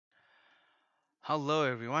Hello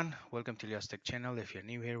everyone, welcome to Elyas Tech channel. If you're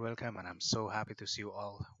new here, welcome, and I'm so happy to see you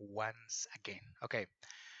all once again. Okay,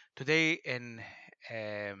 today in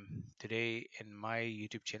my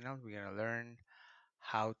YouTube channel, we're gonna learn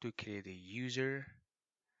how to create a user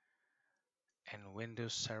in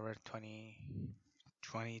Windows Server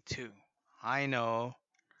 2022. I know.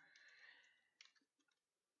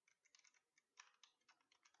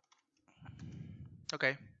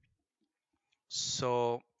 Okay,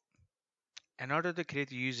 so in order to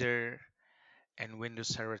create a user in Windows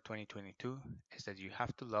Server 2022, is that you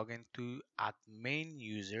have to log into admin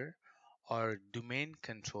user or domain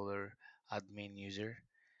controller admin user.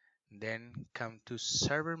 Then come to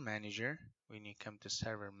server manager. When you come to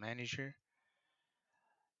server manager,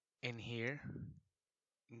 in here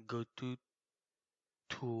go to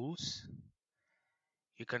tools.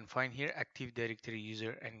 You can find here active directory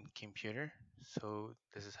user and computer. So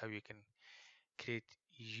this is how you can create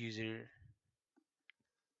user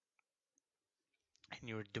in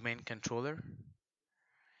your domain controller.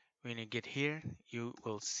 When you get here, you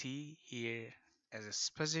will see here as a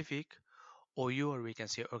specific OU, or we can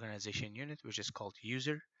say organization unit, which is called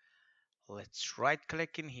user. Let's right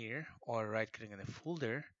click in here or right click in the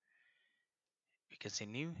folder. We can say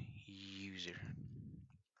new user.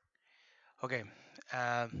 Okay,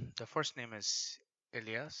 the first name is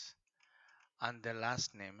Elyas and the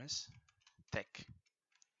last name is Tech.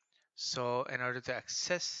 So in order to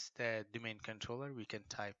access the domain controller, we can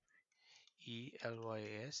type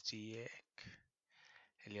ELYAS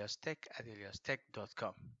Elyas Tech at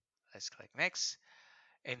elyastech.com. Let's click next.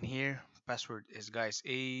 And here password is guys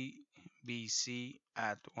ABC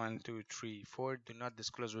at 1234. Do not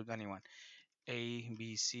disclose with anyone.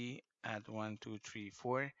 ABC at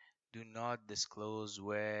 1234. Do not disclose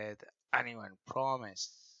with anyone. Promise.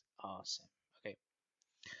 Awesome. Okay.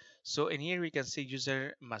 So in here we can say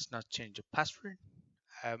user must not change the password.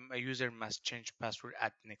 A user must change password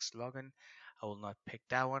at next login. I will not pick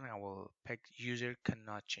that one. I will pick user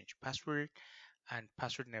cannot change password, and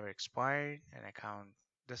password never expired, and account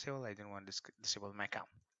disabled. I didn't want to disable my account.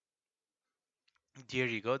 There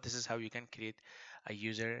you go. This is how you can create a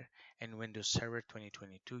user in Windows Server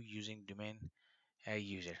 2022 using domain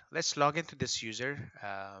user. Let's log into this user.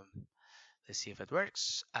 Let's see if it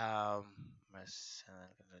works. Let's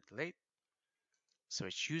delete.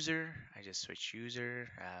 Switch user. I just switch user.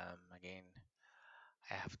 Again,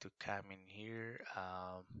 I have to come in here.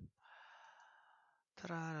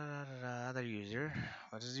 Other user.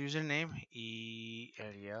 What is the username?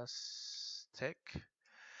 Elyas Tech.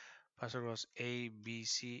 Password was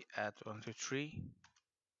ABC at 123.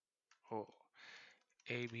 Oh,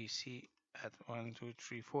 ABC at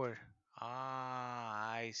 1234.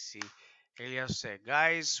 Ah, I see. Elyas Tech.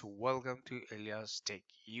 Guys, welcome to Elyas Tech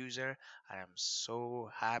user. I am so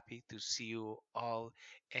happy to see you all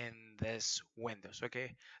in this Windows.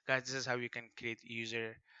 Okay, guys, this is how you can create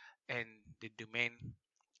user in the domain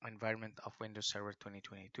environment of Windows Server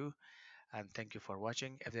 2022. And thank you for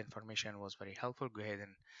watching. If the information was very helpful, go ahead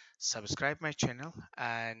and subscribe my channel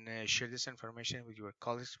and share this information with your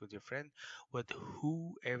colleagues, with your friend, with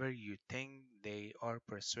whoever you think they are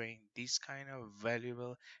pursuing this kind of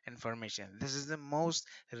valuable information. This is the most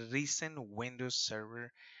recent Windows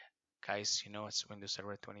Server, guys. You know, it's Windows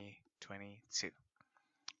Server 2022.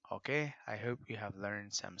 Okay, I hope you have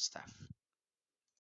learned some stuff.